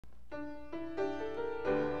If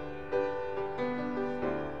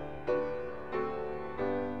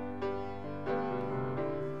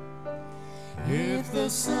the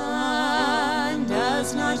sun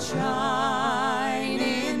does not shine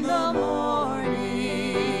in the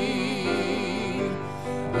morning,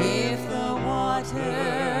 if the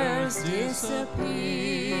waters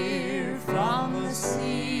disappear from the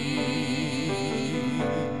sea,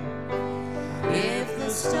 if the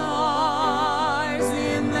stars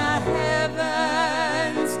in the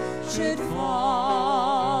heavens should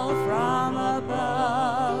fall from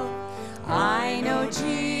above, I know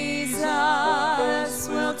Jesus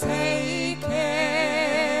will take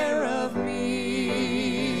care of me.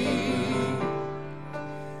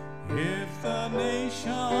 If the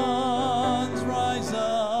nations rise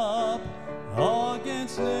up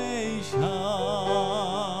against nations,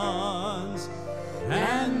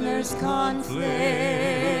 And there's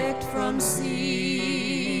conflict from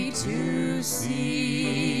sea to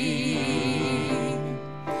sea,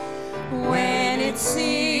 when it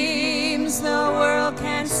seems the world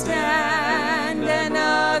can't stand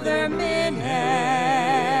another minute,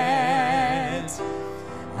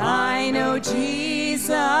 I know Jesus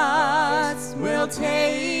will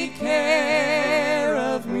take care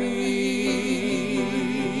of me.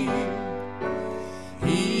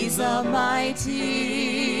 He's a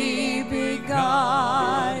mighty big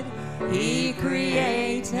God. He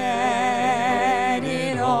created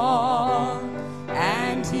it all,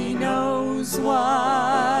 and He knows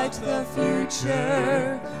what the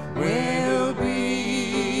future will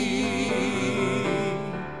be.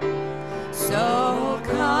 So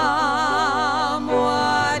come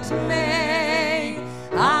what may,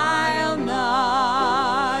 I'll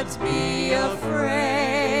not be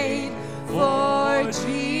afraid, for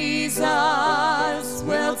Jesus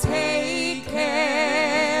will take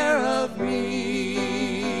care of me.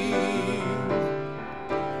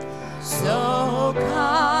 So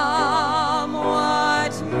come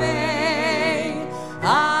what may,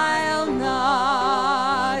 I'll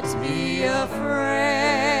not be afraid,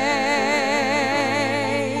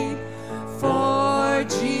 for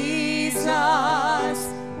Jesus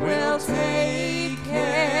will take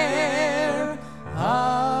care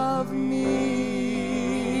of me.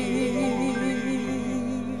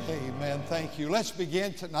 Amen. Thank you. Let's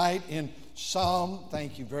begin tonight in Psalm.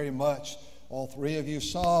 Thank you very much, all three of you.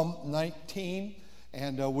 Psalm 19.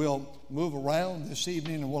 And we'll move around this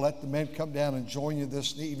evening, and we'll let the men come down and join you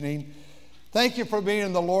this evening. Thank you for being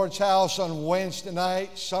in the Lord's house on Wednesday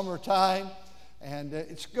night, summertime. And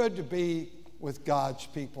it's good to be with God's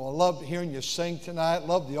people. I loved hearing you sing tonight.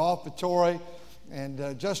 Love the offertory.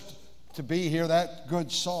 And just to be here, that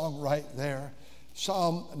good song right there.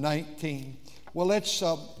 Psalm 19. Well, this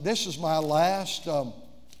is my last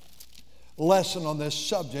lesson on this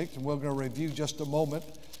subject, and we're going to review just a moment.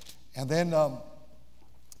 And then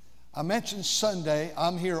I mentioned Sunday.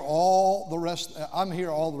 I'm here all the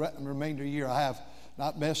remainder of the year. I have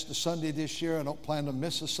not missed a Sunday this year. I don't plan to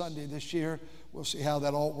miss a Sunday this year. We'll see how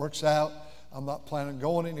that all works out. I'm not planning on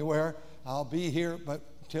going anywhere. I'll be here, but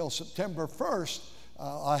until September 1st,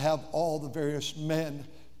 I have all the various men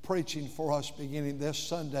preaching for us beginning this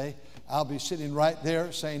Sunday. I'll be sitting right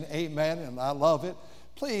there saying amen, and I love it.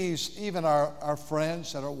 Please, even our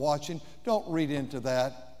friends that are watching, don't read into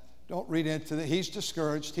that. Don't read into that. He's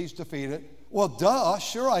discouraged. He's defeated. Well, duh,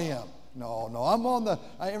 sure I am. No, I'm on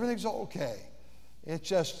everything's okay. It's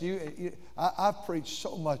just I've preached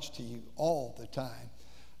so much to you all the time.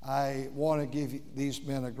 I want to give these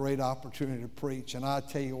men a great opportunity to preach. And I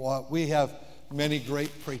tell you what, we have many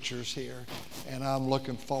great preachers here, and I'm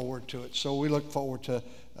looking forward to it. So we look forward to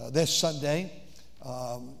this Sunday.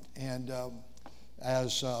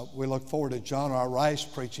 As we look forward to John R. Rice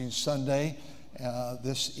preaching Sunday,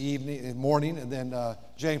 this morning, and then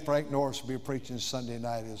Jane Frank Norris will be preaching Sunday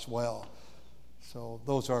night as well. So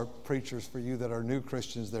those are preachers for you that are new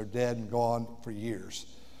Christians. They're dead and gone for years.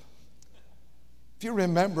 If you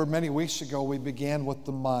remember, many weeks ago we began with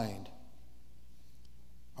the mind.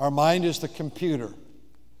 Our mind is the computer.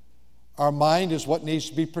 Our mind is what needs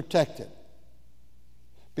to be protected,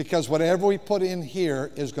 because whatever we put in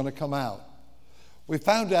here is going to come out. We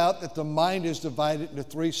found out that the mind is divided into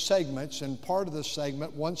three segments, and part of the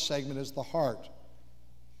segment, one segment, is the heart.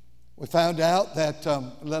 We found out that,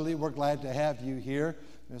 Lily, we're glad to have you here.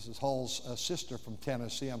 Mrs. Hall's sister from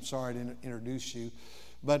Tennessee. I'm sorry to introduce you.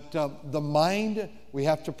 But the mind, we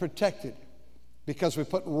have to protect it, because we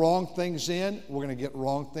put wrong things in, we're going to get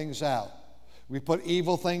wrong things out. We put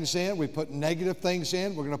evil things in, we put negative things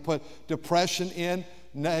in, we're going to put depression in,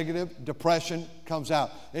 negative, depression comes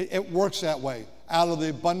out. It works that way. Out of the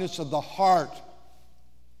abundance of the heart,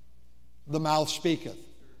 the mouth speaketh.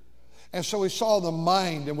 And so we saw the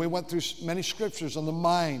mind, and we went through many scriptures on the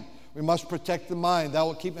mind. We must protect the mind. Thou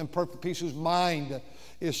wilt keep in perfect peace whose mind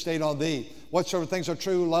is stayed on thee. Whatsoever things are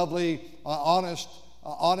true, lovely, honest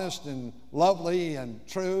and lovely and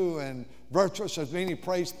true and virtuous, as any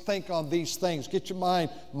praise, think on these things. Get your mind,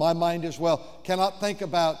 my mind as well. Cannot think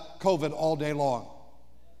about COVID all day long.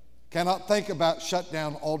 Cannot think about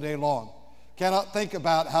shutdown all day long. Cannot think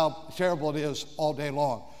about how terrible it is all day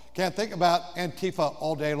long. Can't think about Antifa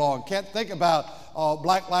all day long. Can't think about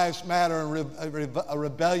Black Lives Matter and a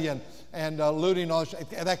rebellion and looting.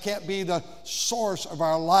 That can't be the source of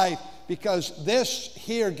our life, because this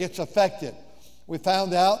here gets affected. We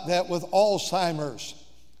found out that with Alzheimer's,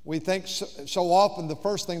 we think so often the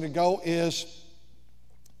first thing to go is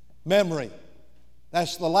memory.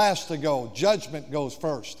 That's the last to go. Judgment goes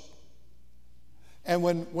first. And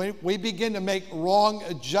when we begin to make wrong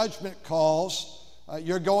judgment calls,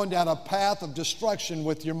 you're going down a path of destruction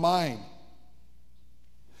with your mind.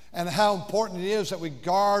 And how important it is that we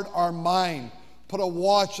guard our mind. Put a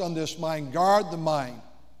watch on this mind. Guard the mind.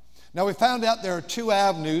 Now, we found out there are two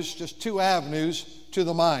avenues to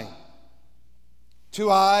the mind. 2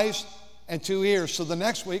 eyes and 2 ears. So the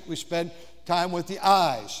next week we spend time with the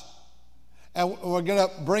eyes. And we're going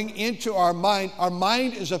to bring into our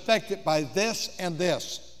mind is affected by this and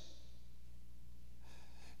this.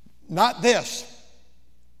 Not this.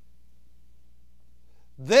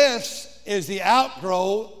 This is the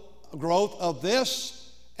outgrowth of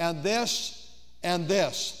this and this and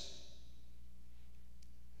this.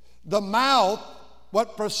 The mouth,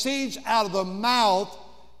 what proceeds out of the mouth,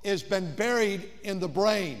 has been buried in the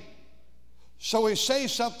brain. So we say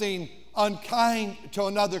something unkind to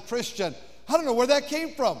another Christian. I don't know where that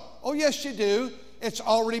came from. Oh, yes, you do. It's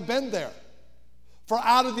already been there. For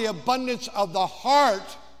out of the abundance of the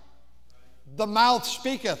heart, the mouth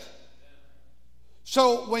speaketh.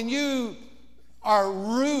 So when you are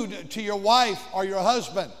rude to your wife or your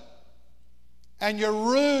husband, and you're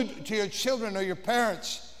rude to your children or your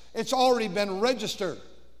parents, it's already been registered.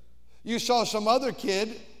 You saw some other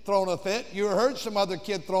kid throwing a fit. You heard some other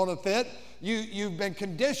kid throwing a fit. You've been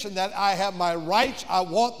conditioned that I have my rights, I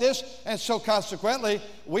want this, and so consequently,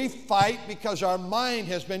 we fight because our mind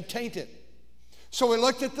has been tainted. So we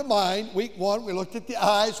looked at the mind, week 1, we looked at the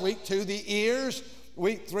eyes, week 2, the ears,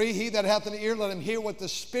 week 3, he that hath an ear, let him hear what the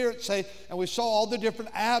Spirit saith, and we saw all the different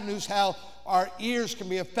avenues, how our ears can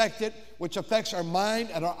be affected, which affects our mind,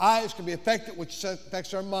 and our eyes can be affected, which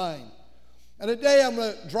affects our mind. And today I'm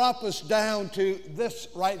going to drop us down to this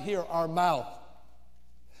right here, our mouth.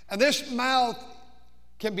 And this mouth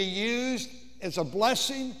can be used as a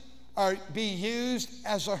blessing or be used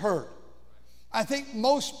as a hurt. I think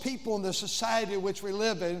most people in the society which we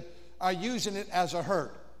live in are using it as a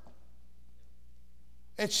hurt.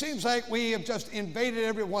 It seems like we have just invaded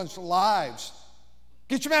everyone's lives.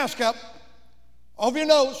 Get your mask up, over your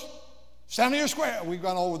nose, stand on your square. We've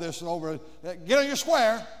gone over this and over it. Get on your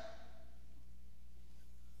square.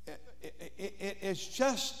 It's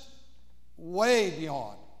just way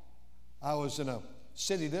beyond. I was in a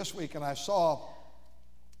city this week and I saw,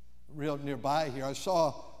 real nearby here, I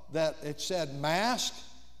saw that it said mask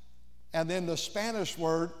and then the Spanish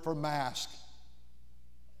word for mask.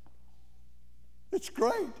 It's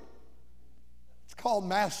great. It's called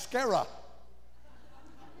mascara.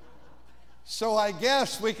 So I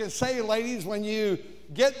guess we can say, ladies, when you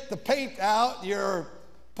get the paint out, you're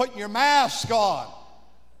putting your mask on.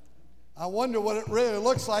 I wonder what it really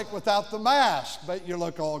looks like without the mask, but you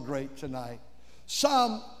look all great tonight.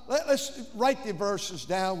 Let's write the verses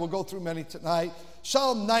down. We'll go through many tonight.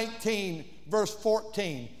 Psalm 19, verse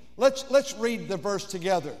 14. Let's read the verse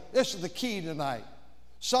together. This is the key tonight.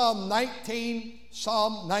 Psalm 19,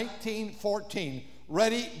 14.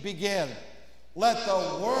 Ready, begin. Let the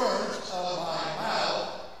words of my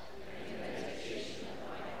mouth and the meditation of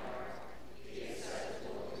my heart be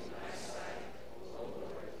acceptable in thy sight, O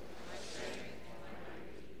Lord, my strength and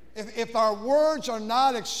my redeemer. If our words are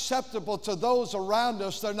not acceptable to those around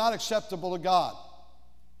us, they're not acceptable to God.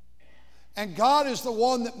 And God is the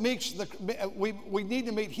one that makes we need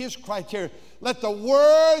to meet His criteria. Let the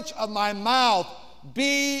words of my mouth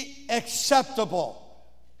be acceptable.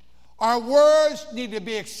 Our words need to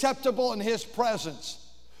be acceptable in His presence.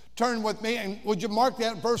 Turn with me, and would you mark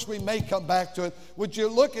that verse? We may come back to it. Would you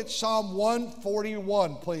look at Psalm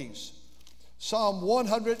 141, please? Psalm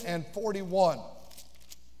 141.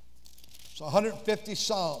 It's 150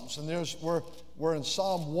 Psalms, and we're in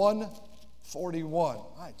Psalm 141.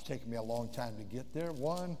 It's taken me a long time to get there.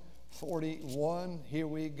 141, here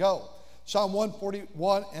we go. Psalm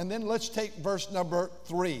 141, and then let's take verse number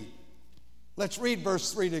 3. Let's read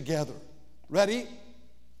verse 3 together. Ready?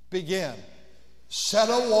 Begin. Set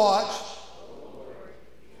a watch.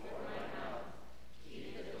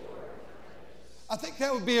 I think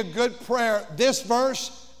that would be a good prayer. This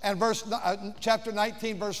verse and chapter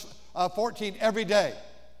 19, verse 14, every day.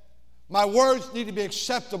 My words need to be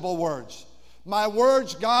acceptable words. My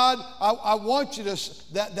words, God, I want you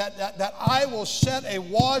to, that I will set a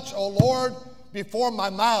watch, O Lord, before my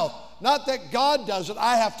mouth. Not that God does it,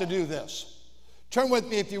 I have to do this. Turn with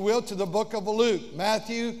me, if you will, to the book of Luke.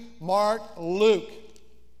 Matthew, Mark, Luke.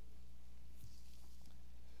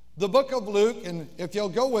 The book of Luke, and if you'll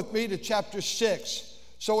go with me to chapter 6.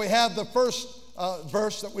 So we have the first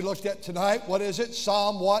verse that we looked at tonight. What is it?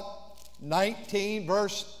 Psalm what? 19,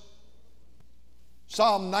 verse?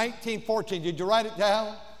 Psalm 19:14. Did you write it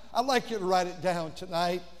down? I'd like you to write it down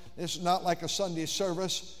tonight. This is not like a Sunday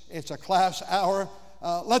service. It's a class hour.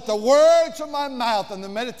 Let the words of my mouth and the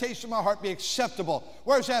meditation of my heart be acceptable.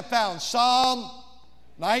 Where's that found? Psalm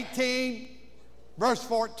 19, verse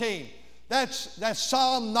 14. That's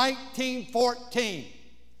Psalm 19:14.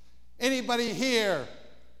 Anybody here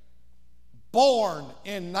born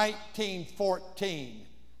in 1914?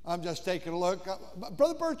 I'm just taking a look.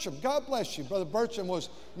 Brother Burcham, God bless you. Brother Burcham was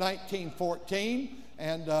 1914,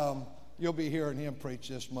 and you'll be hearing him preach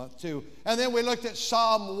this month too. And then we looked at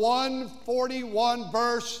Psalm 141,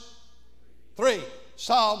 verse 3.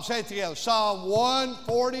 Say it together. Psalm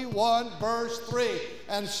 141, verse 3.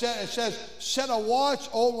 And it says, set a watch,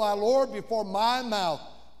 O my Lord, before my mouth.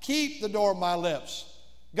 Keep the door of my lips.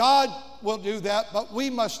 God will do that, but we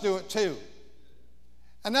must do it too.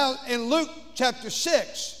 And now in Luke chapter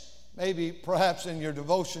 6, maybe perhaps in your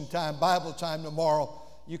devotion time, Bible time tomorrow,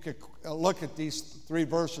 you could look at these three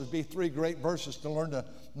verses, be three great verses to learn to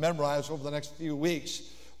memorize over the next few weeks.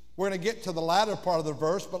 We're going to get to the latter part of the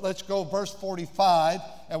verse, but let's go verse 45,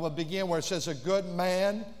 and we'll begin where it says, a good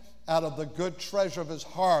man out of the good treasure of his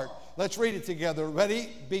heart. Let's read it together.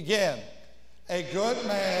 Ready? Begin. A good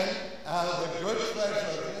man out of the good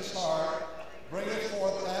treasure of his heart bringeth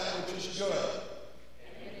forth that which is good.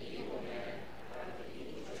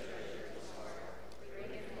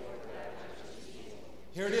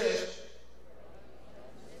 Here it is.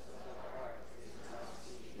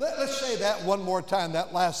 Let's say that one more time,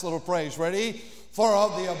 that last little phrase. Ready? For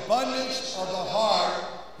of the abundance of the heart,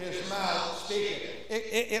 his mouth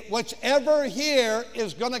speaketh. Whichever here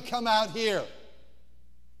is going to come out here.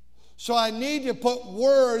 So I need to put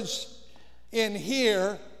words in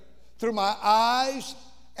here through my eyes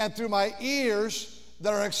and through my ears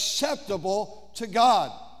that are acceptable to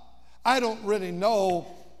God. I don't really know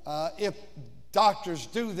if doctors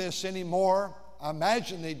do this anymore. I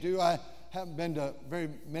imagine they do. I haven't been to very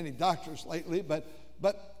many doctors lately, but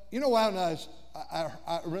you know, when I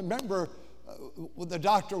remember when the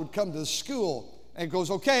doctor would come to the school and goes,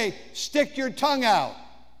 okay, stick your tongue out.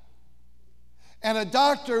 And a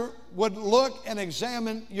doctor would look and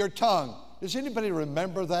examine your tongue. Does anybody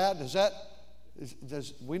remember that?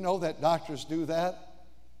 Does we know that doctors do that?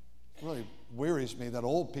 It really wearies me that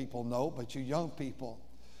old people know, but you young people.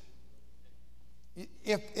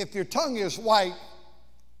 If your tongue is white,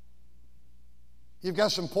 you've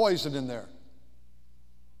got some poison in there.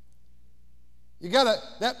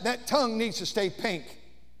 That tongue needs to stay pink.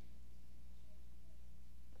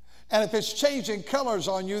 And if it's changing colors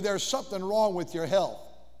on you, there's something wrong with your health.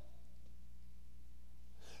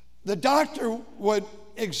 The doctor would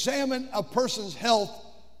examine a person's health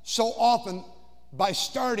so often by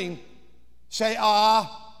starting, say,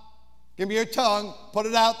 give me your tongue, put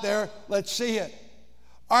it out there, let's see it.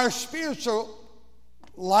 Our spiritual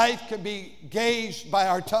life can be gauged by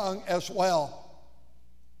our tongue as well.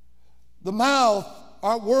 The mouth,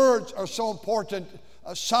 our words are so important.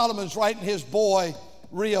 Solomon's writing his boy,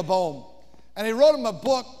 Rehoboam. And he wrote him a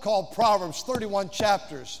book called Proverbs, 31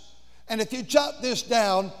 chapters. And if you jot this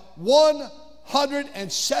down,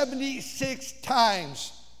 176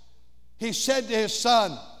 times he said to his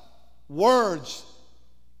son, words,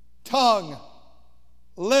 tongue,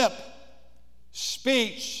 lip,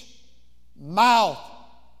 speech, mouth.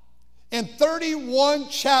 In 31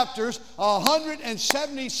 chapters,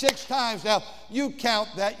 176 times. Now, you count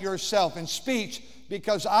that yourself in speech,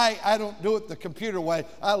 because I don't do it the computer way.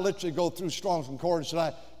 I literally go through Strong's Concordance and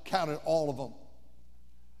I counted all of them.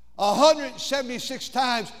 176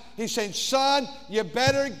 times he's saying, son, you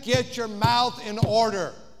better get your mouth in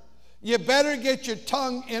order. You better get your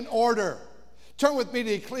tongue in order. Turn with me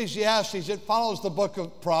to Ecclesiastes. It follows the book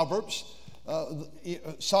of Proverbs,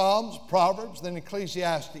 Psalms, Proverbs, then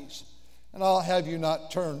Ecclesiastes. And I'll have you not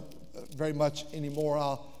turn very much anymore.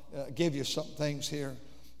 I'll give you some things here.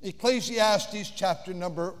 Ecclesiastes chapter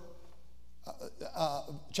number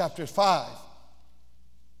chapter 5.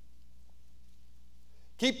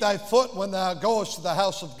 Keep thy foot when thou goest to the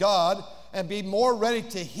house of God, and be more ready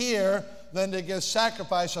to hear than to give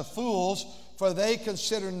sacrifice of fools, for they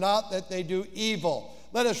consider not that they do evil.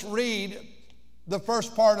 Let us read the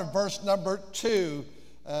first part of verse number 2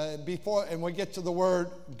 before, and we get to the word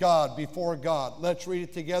God, before God. Let's read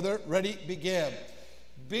it together. Ready, begin.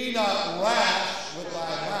 Be not rash with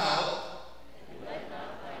thy mouth, and let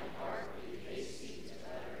not thine heart be hasty to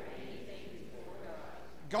utter anything before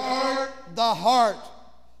God. Guard the heart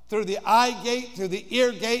through the eye gate, through the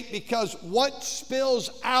ear gate, because what spills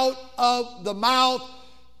out of the mouth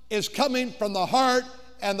is coming from the heart,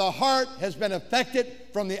 and the heart has been affected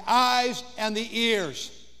from the eyes and the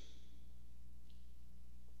ears.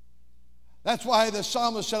 That's why the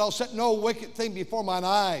psalmist said, I'll set no wicked thing before mine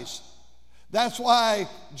eyes. That's why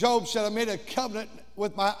Job said, I made a covenant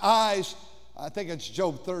with my eyes. I think it's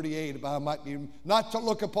Job 38, but I might be, not to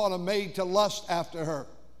look upon a maid to lust after her.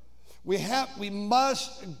 We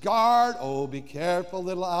must guard, oh, be careful,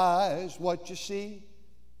 little eyes, what you see.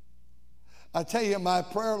 I tell you, in my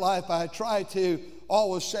prayer life, I try to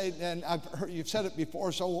always say, and I've heard you've said it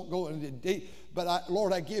before, so I won't go into deep, but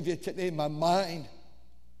Lord, I give you today my mind.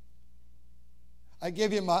 I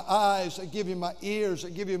give you my eyes, I give you my ears, I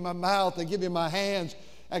give you my mouth, I give you my hands,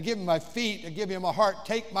 I give you my feet, I give you my heart.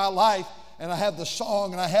 Take my life, and I have the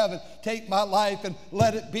song, and I have it, take my life and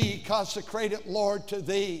let it be consecrated, Lord, to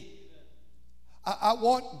thee. I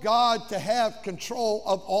want God to have control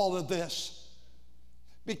of all of this.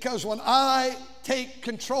 Because when I take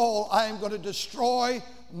control, I am going to destroy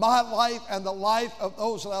my life and the life of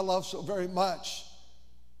those that I love so very much.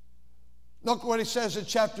 Look what he says in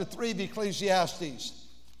chapter 3 of Ecclesiastes.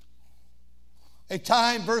 A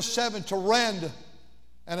time, verse 7, to rend,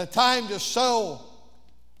 and a time to sow,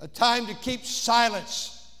 a time to keep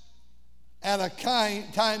silence, and a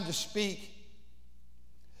time to speak.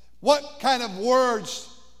 What kind of words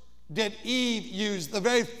did Eve use? The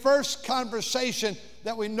very first conversation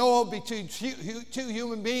that we know of between two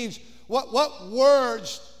human beings, what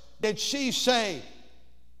words did she say?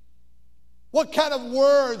 What kind of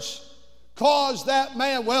words caused that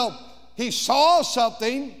man? Well, he saw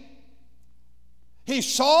something. He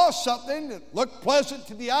saw something that looked pleasant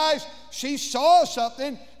to the eyes. She saw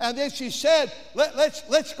something, and then she said,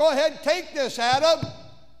 let's go ahead and take this, Adam.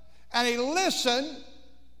 And he listened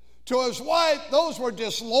to his wife. Those were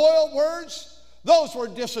disloyal words. Those were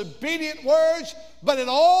disobedient words. But it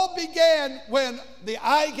all began when the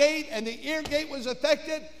eye gate and the ear gate was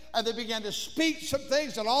affected, and they began to speak some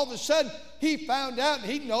things, and all of a sudden he found out,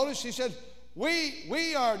 and he noticed, he said,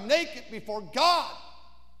 we are naked before God.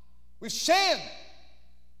 We sinned.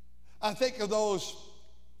 I think of those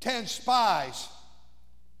 10 spies.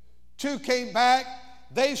 2 came back.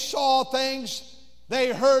 They saw things.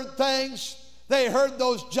 They heard things. They heard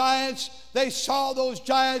those giants. They saw those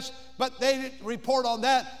giants, but they didn't report on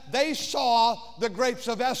that. They saw the grapes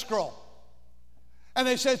of Escrow. And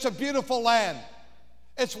they said, it's a beautiful land.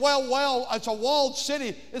 It's it's a walled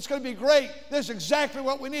city. It's going to be great. This is exactly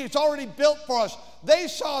what we need. It's already built for us. They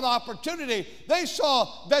saw an opportunity. They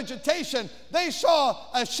saw vegetation. They saw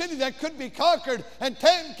a city that could be conquered. And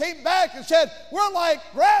 10 came back and said, we're like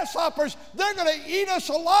grasshoppers. They're going to eat us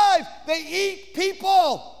alive. They eat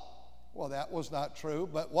people. Well, that was not true,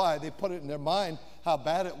 but why? They put it in their mind how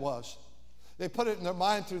bad it was. They put it in their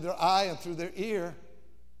mind through their eye and through their ear.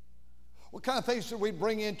 What kind of things do we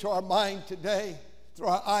bring into our mind today through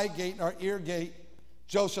our eye gate and our ear gate?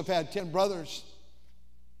 Joseph had 10 brothers.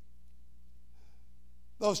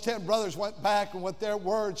 Those 10 brothers went back, and with their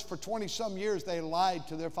words for 20-some years, they lied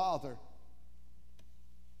to their father.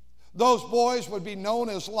 Those boys would be known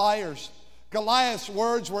as liars. Goliath's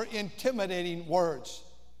words were intimidating words.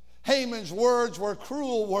 Haman's words were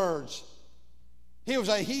cruel words. He was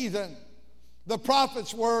a heathen. The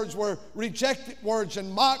prophet's words were rejected words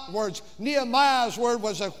and mocked words. Nehemiah's word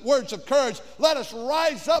was words of courage. Let us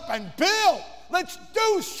rise up and build. Let's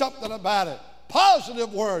do something about it.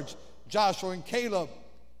 Positive words. Joshua and Caleb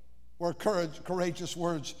were courageous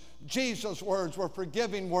words. Jesus' words were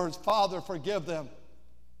forgiving words. Father, forgive them,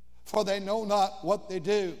 for they know not what they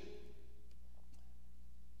do.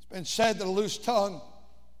 It's been said that a loose tongue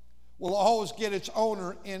will always get its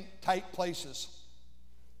owner in tight places.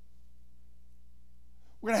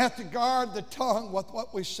 We're going to have to guard the tongue with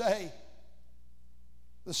what we say.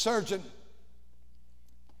 The surgeon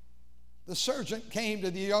came to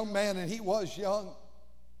the young man, and he was young.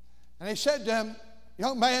 And he said to him,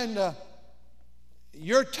 young man,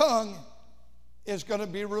 your tongue is going to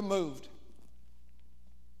be removed.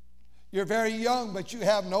 You're very young, but you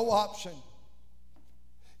have no option.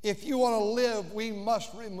 If you want to live, we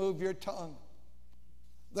must remove your tongue.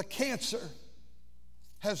 The cancer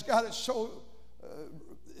has got it so,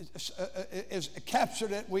 is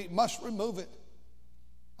captured it, we must remove it.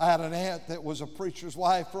 I had an aunt that was a preacher's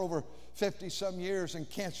wife for over 50-some years, and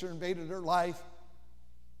cancer invaded her life.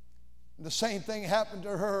 And the same thing happened to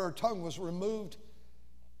her. Her tongue was removed.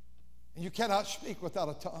 And you cannot speak without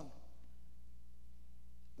a tongue.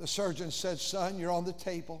 The surgeon said, son, you're on the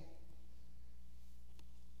table.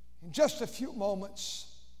 In just a few moments,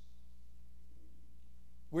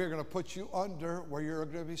 we're going to put you under where you're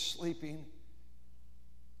going to be sleeping,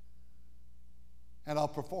 and I'll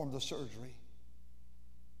perform the surgery.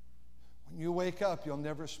 When you wake up, you'll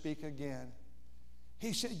never speak again.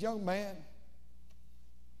 He said, young man,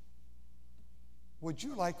 would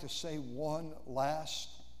you like to say one last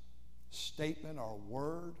statement or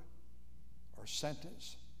word or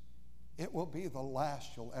sentence? It will be the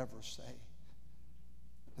last you'll ever say.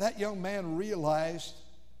 That young man realized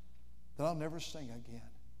that I'll never sing again.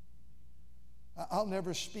 I'll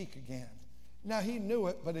never speak again. Now, he knew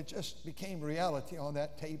it, but it just became reality on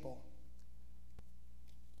that table.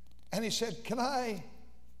 And he said, can I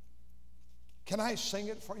sing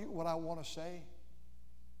it for you, what I want to say?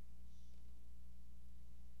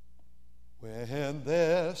 When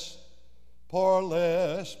this poor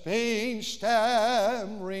lisping,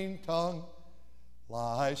 stammering tongue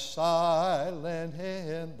lies silent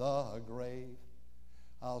in the grave,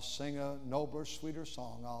 I'll sing a nobler, sweeter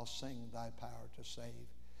song. I'll sing thy power to save.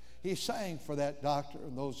 He sang for that doctor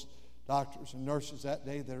and those doctors and nurses that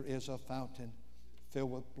day. There is a fountain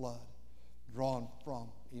filled with blood drawn from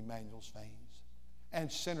Emmanuel's veins,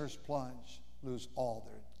 and sinners plunge, lose all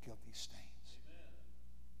their guilty stains. Amen.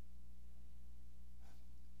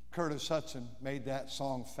 Curtis Hudson made that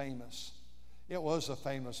song famous. It was a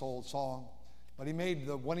famous old song, but he made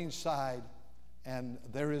the winning side, and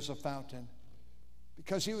there is a fountain,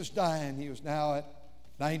 because he was dying. He was now at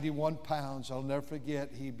 91 pounds. I'll never forget,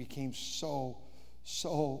 he became so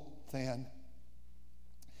thin,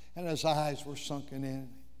 and his eyes were sunken in.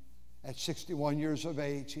 At 61 years of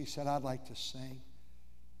age, he said, I'd like to sing.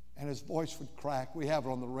 And his voice would crack. We have it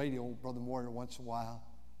on the radio, Brother Warrior, once in a while.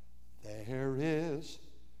 There is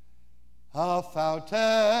a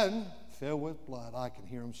fountain filled with blood. I can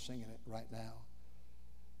hear him singing it right now.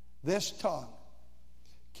 This tongue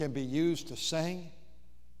can be used to sing,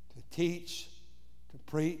 to teach, to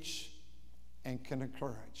preach, and can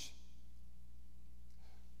encourage.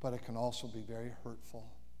 But it can also be very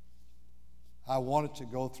hurtful. I wanted to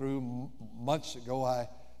go through, months ago, I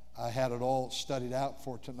had it all studied out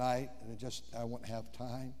for tonight, and I wouldn't have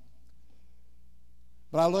time.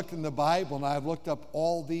 But I looked in the Bible, and I've looked up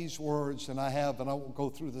all these words, and I won't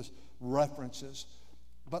go through the references.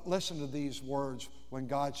 But listen to these words when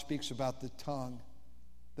God speaks about the tongue.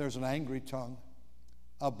 There's an angry tongue,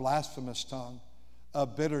 a blasphemous tongue, a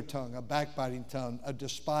bitter tongue, a backbiting tongue, a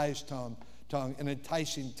despised tongue, an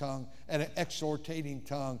enticing tongue, and an exhortating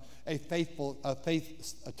tongue, a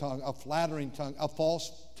tongue, a flattering tongue, a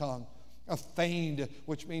false tongue, a feigned,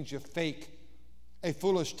 which means you fake, a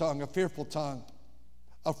foolish tongue, a fearful tongue,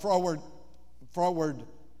 a froward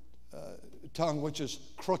tongue, which is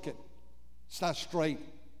crooked. It's not straight.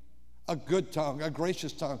 A good tongue, a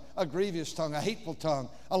gracious tongue, a grievous tongue, a hateful tongue,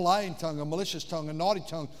 a lying tongue, a malicious tongue, a naughty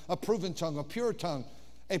tongue, a proven tongue, a pure tongue,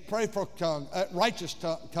 a prayerful tongue, a righteous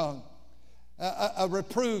tongue, a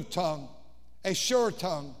reproved tongue, a sure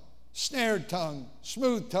tongue, snared tongue,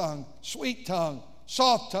 smooth tongue, sweet tongue,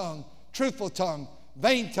 soft tongue, truthful tongue,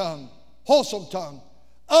 vain tongue, wholesome tongue,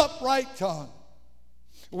 upright tongue.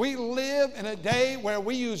 We live in a day where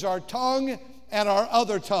we use our tongue and our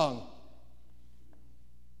other tongue.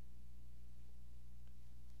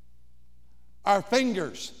 Our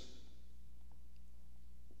fingers.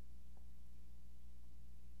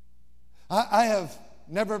 I have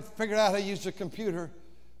never figured out how to use a computer.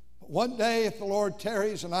 One day, if the Lord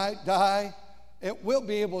tarries and I die, it will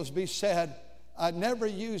be able to be said, I never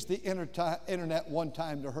used the internet one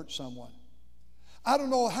time to hurt someone. I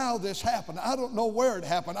don't know how this happened. I don't know where it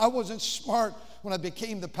happened. I wasn't smart when I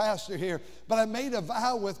became the pastor here, but I made a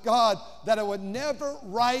vow with God that I would never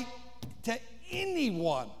write to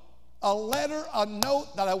anyone a letter, a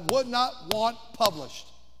note that I would not want published.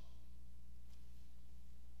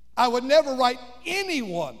 I would never write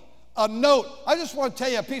anyone a note. I just want to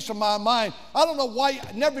tell you a piece of my mind. I don't know why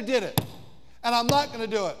I never did it, and I'm not going to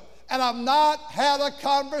do it. And I've not had a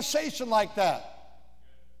conversation like that.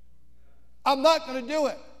 I'm not going to do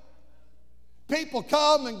it. People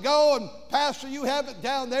come and go, and Pastor, you have it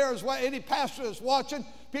down there as well. Any pastor is watching,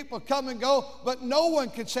 people come and go, but no one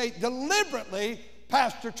can say deliberately,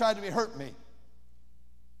 Pastor tried to hurt me.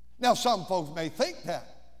 Now, some folks may think that.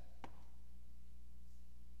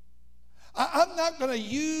 I'm not going to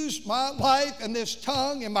use my life and this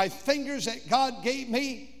tongue and my fingers that God gave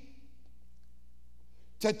me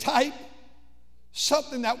to type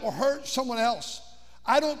something that will hurt someone else.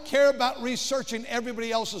 I don't care about researching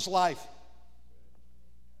everybody else's life.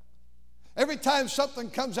 Every time something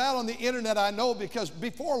comes out on the internet, I know, because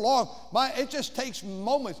before long, it just takes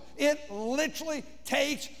moments. It literally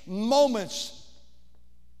takes moments.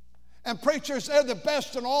 And preachers, they're the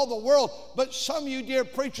best in all the world. But some of you dear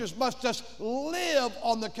preachers must just live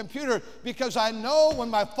on the computer, because I know when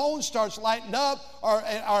my phone starts lighting up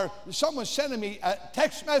or someone's sending me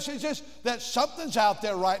text messages that something's out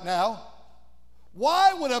there right now.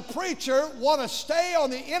 Why would a preacher want to stay on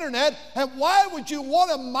the internet, and why would you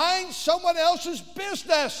want to mind someone else's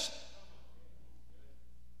business?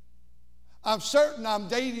 I'm certain I'm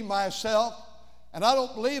dating myself, and I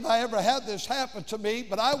don't believe I ever had this happen to me,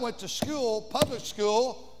 but I went to school, public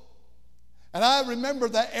school, and I remember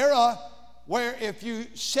the era where if you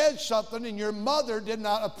said something and your mother did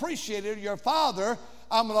not appreciate it, or your father,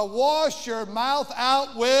 I'm going to wash your mouth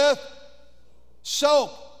out with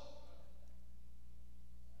soap.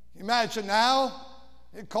 Imagine now,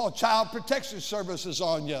 they call child protection services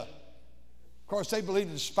on you. Of course, they believe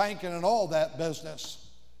in spanking and all that business.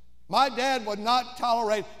 My dad would not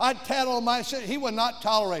tolerate, I'd tattle on my son, he would not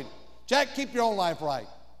tolerate it. Jack, keep your own life right.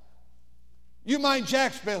 You mind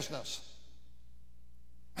Jack's business.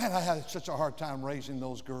 Man, I had such a hard time raising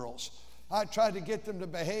those girls. I tried to get them to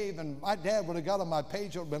behave, and my dad would have got on my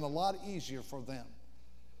page. It would have been a lot easier for them.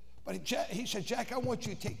 But he said, Jack, I want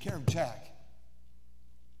you to take care of Jack.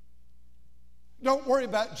 Don't worry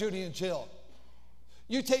about Judy and Jill.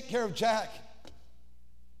 You take care of Jack.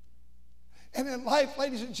 And in life,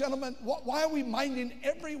 ladies and gentlemen, why are we minding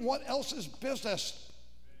everyone else's business?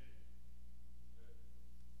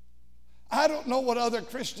 I don't know what other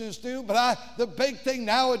Christians do, but the big thing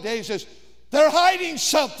nowadays is they're hiding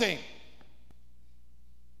something.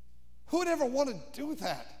 Who would ever want to do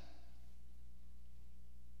that?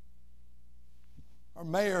 Our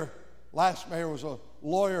mayor, last mayor, was a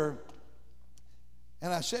lawyer.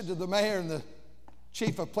 And I said to the mayor and the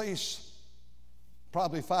chief of police,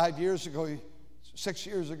 probably 5 years ago, 6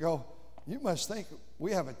 years ago, you must think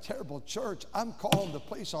we have a terrible church. I'm calling the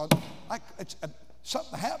police on.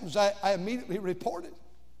 Something happens, I immediately report it.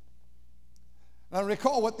 And I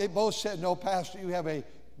recall what they both said. No, Pastor, you have a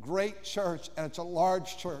great church, and it's a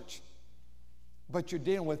large church, but you're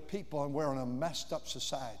dealing with people, and we're in a messed up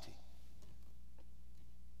society.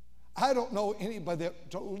 I don't know anybody that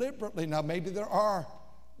deliberately, now maybe there are,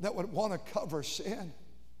 that would want to cover sin.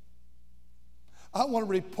 I want to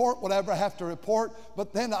report whatever I have to report,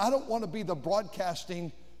 but then I don't want to be the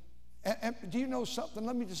broadcasting. And do you know something?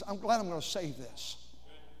 I'm glad I'm going to say this.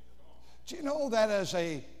 Do you know that as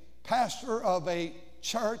a pastor of a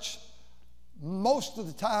church, most of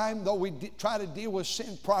the time, though we try to deal with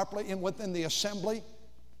sin properly and within the assembly,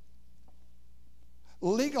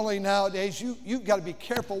 legally nowadays, you've got to be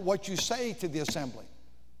careful what you say to the assembly.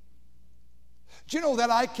 Do you know that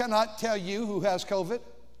I cannot tell you who has COVID?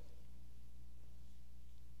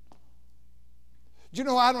 Do you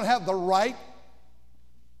know I don't have the right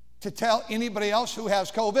to tell anybody else who has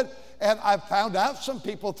COVID? And I've found out some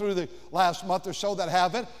people through the last month or so that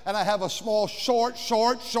have it, and I have a small, short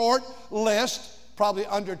list, probably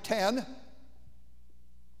under 10.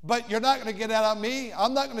 But you're not going to get that on me.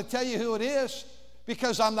 I'm not going to tell you who it is,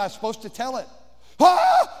 because I'm not supposed to tell it.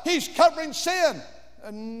 Ah, he's covering sin.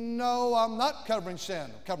 No, I'm not covering sin.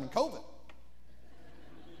 I'm covering COVID.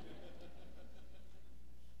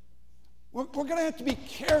 We're going to have to be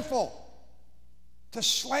careful to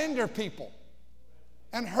slander people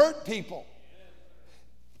and hurt people.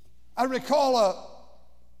 I recall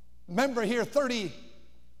a member here probably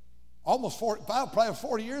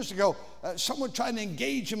 40 years ago, someone trying to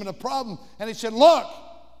engage him in a problem, and he said, look,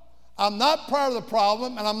 I'm not part of the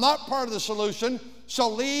problem, and I'm not part of the solution, so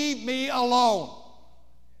leave me alone.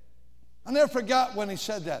 I never forgot when he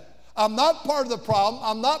said that. I'm not part of the problem,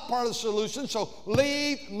 I'm not part of the solution, so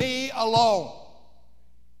leave me alone.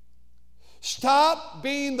 Stop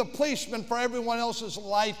being the policeman for everyone else's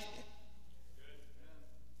life.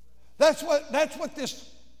 That's what this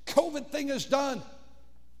COVID thing has done.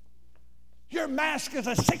 Your mask is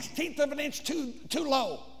a 1/16 of an inch too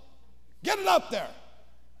low. Get it up there.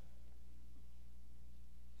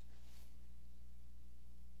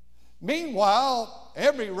 Meanwhile,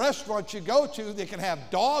 every restaurant you go to, they can have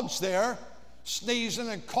dogs there sneezing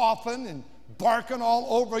and coughing and barking all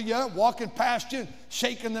over you, walking past you,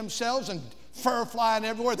 shaking themselves, and fur flying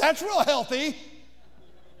everywhere. That's real healthy.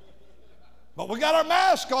 But we got our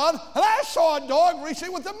mask on, and I saw a dog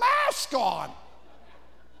recently with the mask on.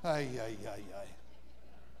 Ay, ay, ay, ay.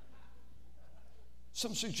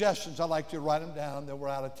 Some suggestions. I'd like you to write them down, that we're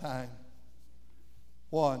out of time.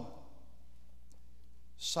 1,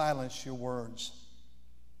 silence your words.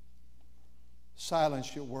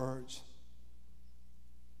 Silence your words.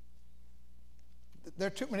 There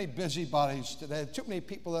are too many busybodies today, too many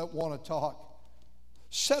people that want to talk.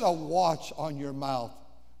 Set a watch on your mouth,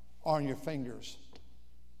 on your fingers.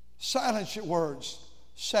 Silence your words.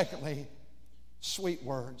 Secondly, sweet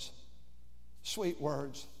words. Sweet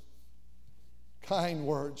words. Kind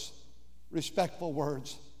words. Respectful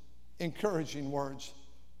words. Encouraging words.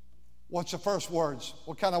 What's the first words?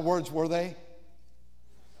 What kind of words were they?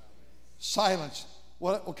 Silence.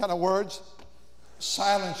 What kind of words?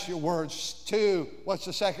 Silence your words. 2, what's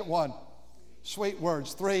the second one? Sweet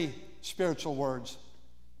words. 3, spiritual words.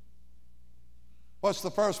 What's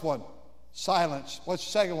the first one? Silence. What's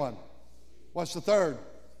the second one? What's the third?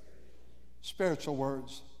 Spiritual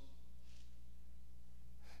words.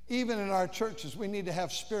 Even in our churches, we need to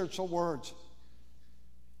have spiritual words.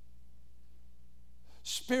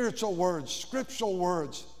 Spiritual words, scriptural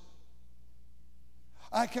words.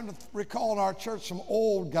 I can recall in our church some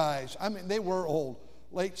old guys. I mean, they were old,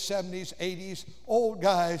 late 70s, 80s, old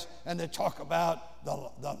guys, and they talk about the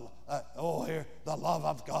love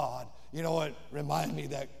of God. You know, it reminds me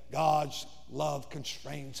that God's love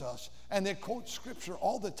constrains us. And they quote scripture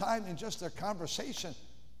all the time in just their conversation.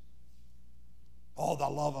 Oh, the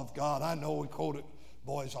love of God. I know we quote it,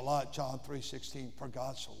 boys, a lot, John 3:16, for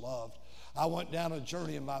God so loved. I went down a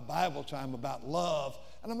journey in my Bible time about love.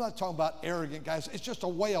 And I'm not talking about arrogant guys. It's just a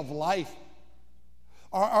way of life.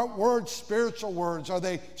 Are our words spiritual words? Are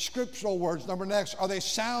they scriptural words? Number next, are they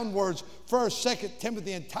sound words? 1st, 2nd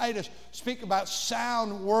Timothy, and Titus speak about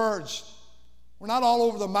sound words. We're not all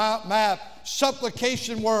over the map.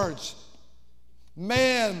 Supplication words.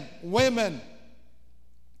 Men, women.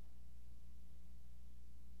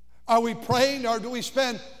 Are we praying, or do we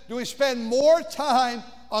spend more time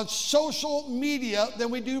on social media than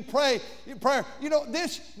we do prayer? You know,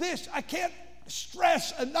 this I can't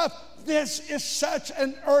stress enough. This is such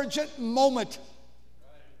an urgent moment.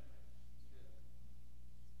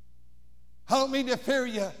 I don't mean to fear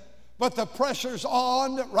you, but the pressure's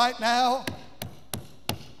on right now.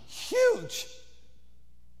 Huge.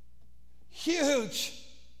 Huge.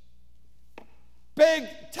 Big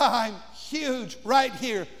time, huge, right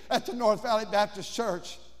here at the North Valley Baptist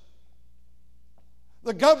Church.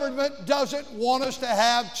 The government doesn't want us to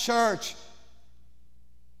have church.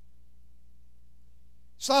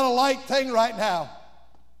 It's not a light thing right now.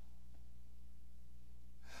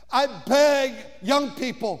 I beg young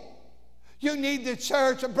people, you need the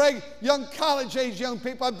church. I beg young college-age young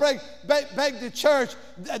people. I beg the church.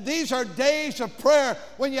 These are days of prayer.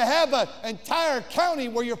 When you have an entire county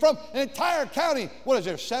where you're from, an entire county, what is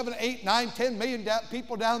there, 7, 8, 9, 10 million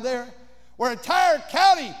people down there? Where an entire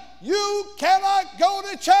county, you cannot go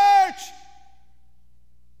to church.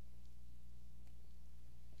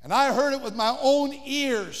 And I heard it with my own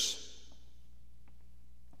ears,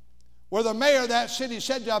 where the mayor of that city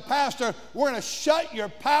said to a pastor, we're going to shut your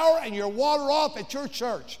power and your water off at your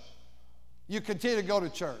church. You continue to go to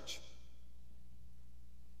church.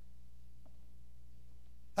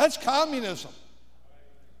 That's communism.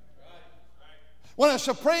 When a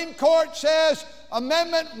Supreme Court says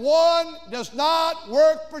Amendment 1 does not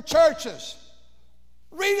work for churches,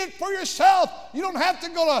 read it for yourself. You don't have to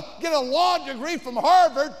go to get a law degree from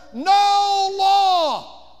Harvard. No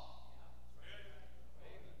law.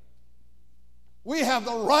 We have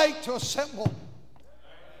the right to assemble.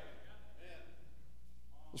 I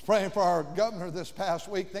was praying for our governor this past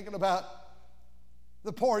week, thinking about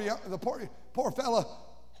the poor fella.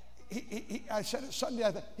 I said it Sunday.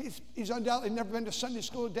 I thought, he's undoubtedly never been to Sunday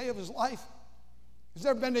school a day of his life. He's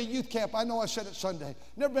never been to a youth camp. I know I said it Sunday.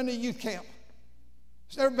 Never been to a youth camp.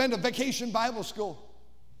 He's never been to vacation Bible school.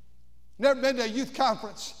 Never been to a youth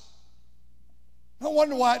conference. No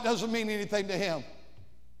wonder why it doesn't mean anything to him.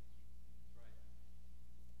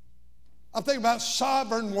 I'm thinking about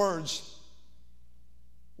sovereign words,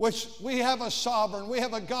 which we have a sovereign. We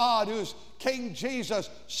have a God who's King Jesus.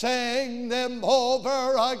 Sing them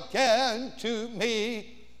over again to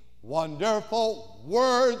me. Wonderful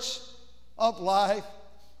words of life.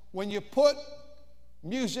 When you put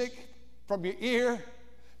music from your ear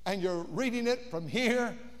and you're reading it from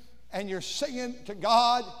here and you're singing to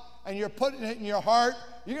God and you're putting it in your heart,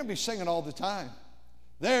 you're going to be singing all the time.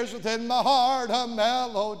 There's within my heart a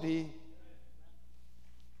melody.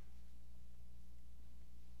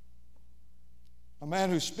 A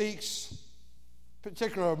man who speaks,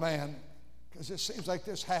 particular man, Because it seems like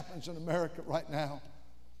this happens in America right now.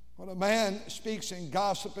 When a man speaks in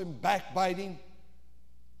gossip and backbiting,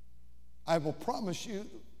 I will promise you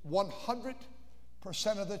 100%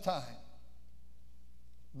 of the time,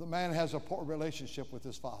 the man has a poor relationship with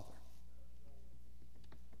his father.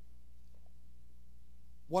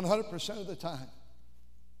 100% of the time.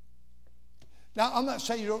 Now, I'm not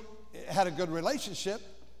saying you had a good relationship,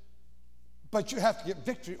 but you have to get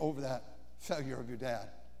victory over that failure of your dad.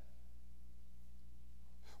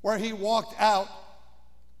 Where he walked out,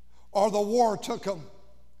 or the war took him,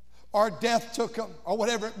 or death took him, or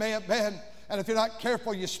whatever it may have been. And if you're not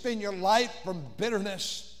careful, you spend your life from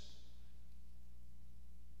bitterness.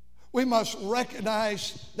 We must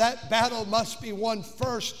recognize that battle must be won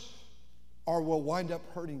first, or we'll wind up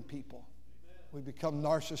hurting people. We become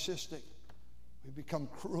narcissistic. We become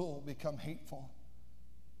cruel, become hateful.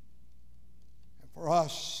 And for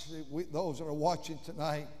us, those that are watching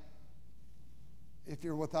tonight, if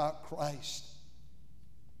you're without Christ,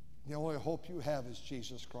 the only hope you have is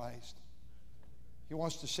Jesus Christ. He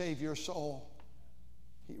wants to save your soul.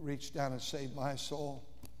 He reached down and saved my soul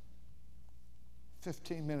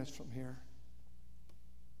 15 minutes from here.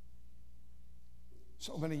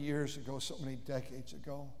 So many years ago, so many decades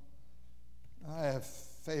ago, I have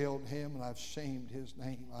failed him and I've shamed his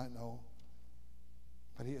name, I know.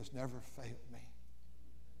 But he has never failed me.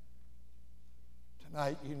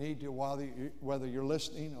 Tonight, you need to, whether you're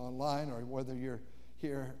listening online or whether you're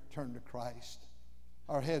here, turn to Christ.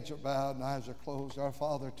 Our heads are bowed and eyes are closed. Our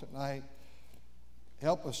Father, tonight,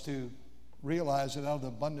 help us to realize that out of the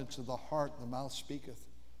abundance of the heart, the mouth speaketh.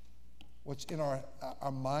 What's in our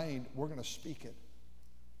mind, we're going to speak it.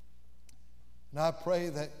 And I pray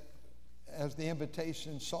that as the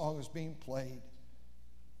invitation song is being played,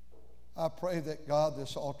 I pray that, God,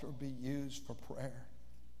 this altar will be used for prayer.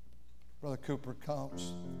 Brother Cooper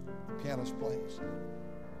comes, the pianist plays.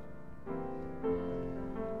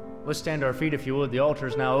 Let's stand to our feet if you would. The altar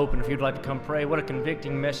is now open if you'd like to come pray. What a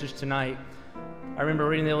convicting message tonight. I remember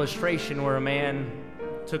reading the illustration where a man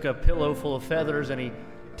took a pillow full of feathers and he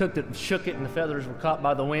took it and shook it, and the feathers were caught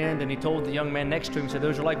by the wind, and he told the young man next to him, said,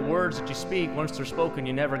 those are like words that you speak. Once they're spoken,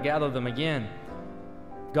 you never gather them again.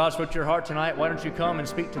 God's put your heart tonight. Why don't you come and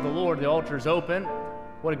speak to the Lord? The altar is open.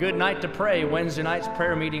 What a good night to pray. Wednesday night's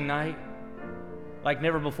prayer meeting night. Like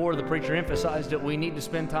never before, the preacher emphasized that we need to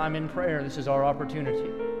spend time in prayer. This is our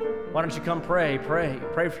opportunity. Why don't you come pray? Pray.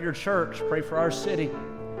 Pray for your church. Pray for our city.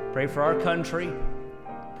 Pray for our country.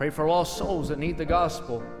 Pray for lost souls that need the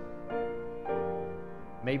gospel.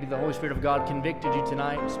 Maybe the Holy Spirit of God convicted you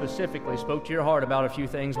tonight, specifically spoke to your heart about a few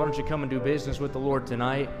things. Why don't you come and do business with the Lord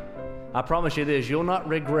tonight? I promise you this, you'll not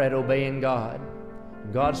regret obeying God.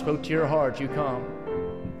 When God spoke to your heart, you come.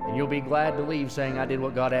 And you'll be glad to leave saying, I did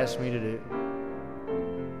what God asked me to do.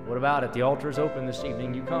 What about it? The altar is open this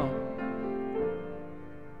evening. You come.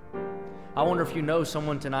 I wonder if you know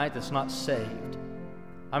someone tonight that's not saved.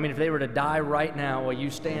 I mean, if they were to die right now while you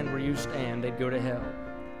stand where you stand, they'd go to hell.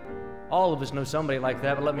 All of us know somebody like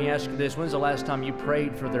that, but let me ask you this. When's the last time you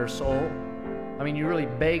prayed for their soul? I mean, you really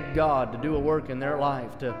begged God to do a work in their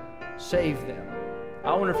life to save them.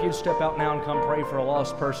 I wonder if you'd step out now and come pray for a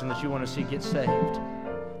lost person that you want to see get saved.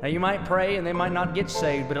 Now, you might pray and they might not get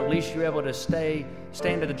saved, but at least you're able to stand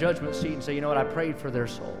at the judgment seat and say, you know what, I prayed for their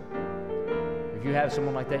soul. If you have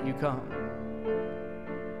someone like that, you come.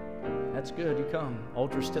 That's good, you come.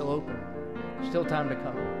 Altar's still open. Still time to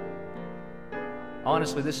come.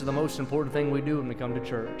 Honestly, this is the most important thing we do when we come to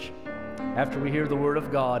church. After we hear the Word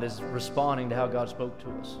of God, is responding to how God spoke to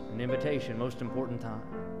us. An invitation, most important time.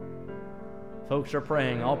 Folks are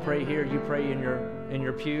praying. I'll pray here. You pray in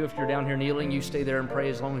your pew. If you're down here kneeling, you stay there and pray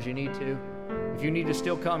as long as you need to. If you need to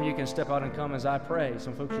still come, you can step out and come as I pray.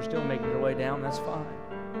 Some folks are still making their way down. That's fine.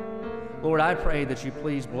 Lord, I pray that you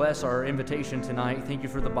please bless our invitation tonight. Thank you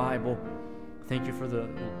for the Bible. Thank you for the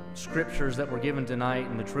scriptures that were given tonight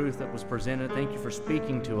and the truth that was presented. Thank you for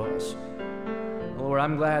speaking to us. Lord,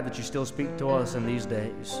 I'm glad that you still speak to us in these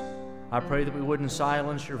days. I pray that we wouldn't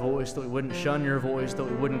silence your voice, that we wouldn't shun your voice, that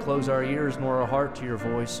we wouldn't close our ears nor our heart to your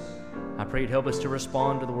voice. I pray you'd help us to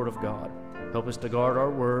respond to the Word of God. Help us to guard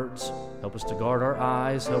our words. Help us to guard our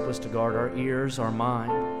eyes. Help us to guard our ears, our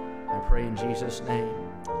mind. I pray in Jesus' name.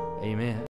 Amen.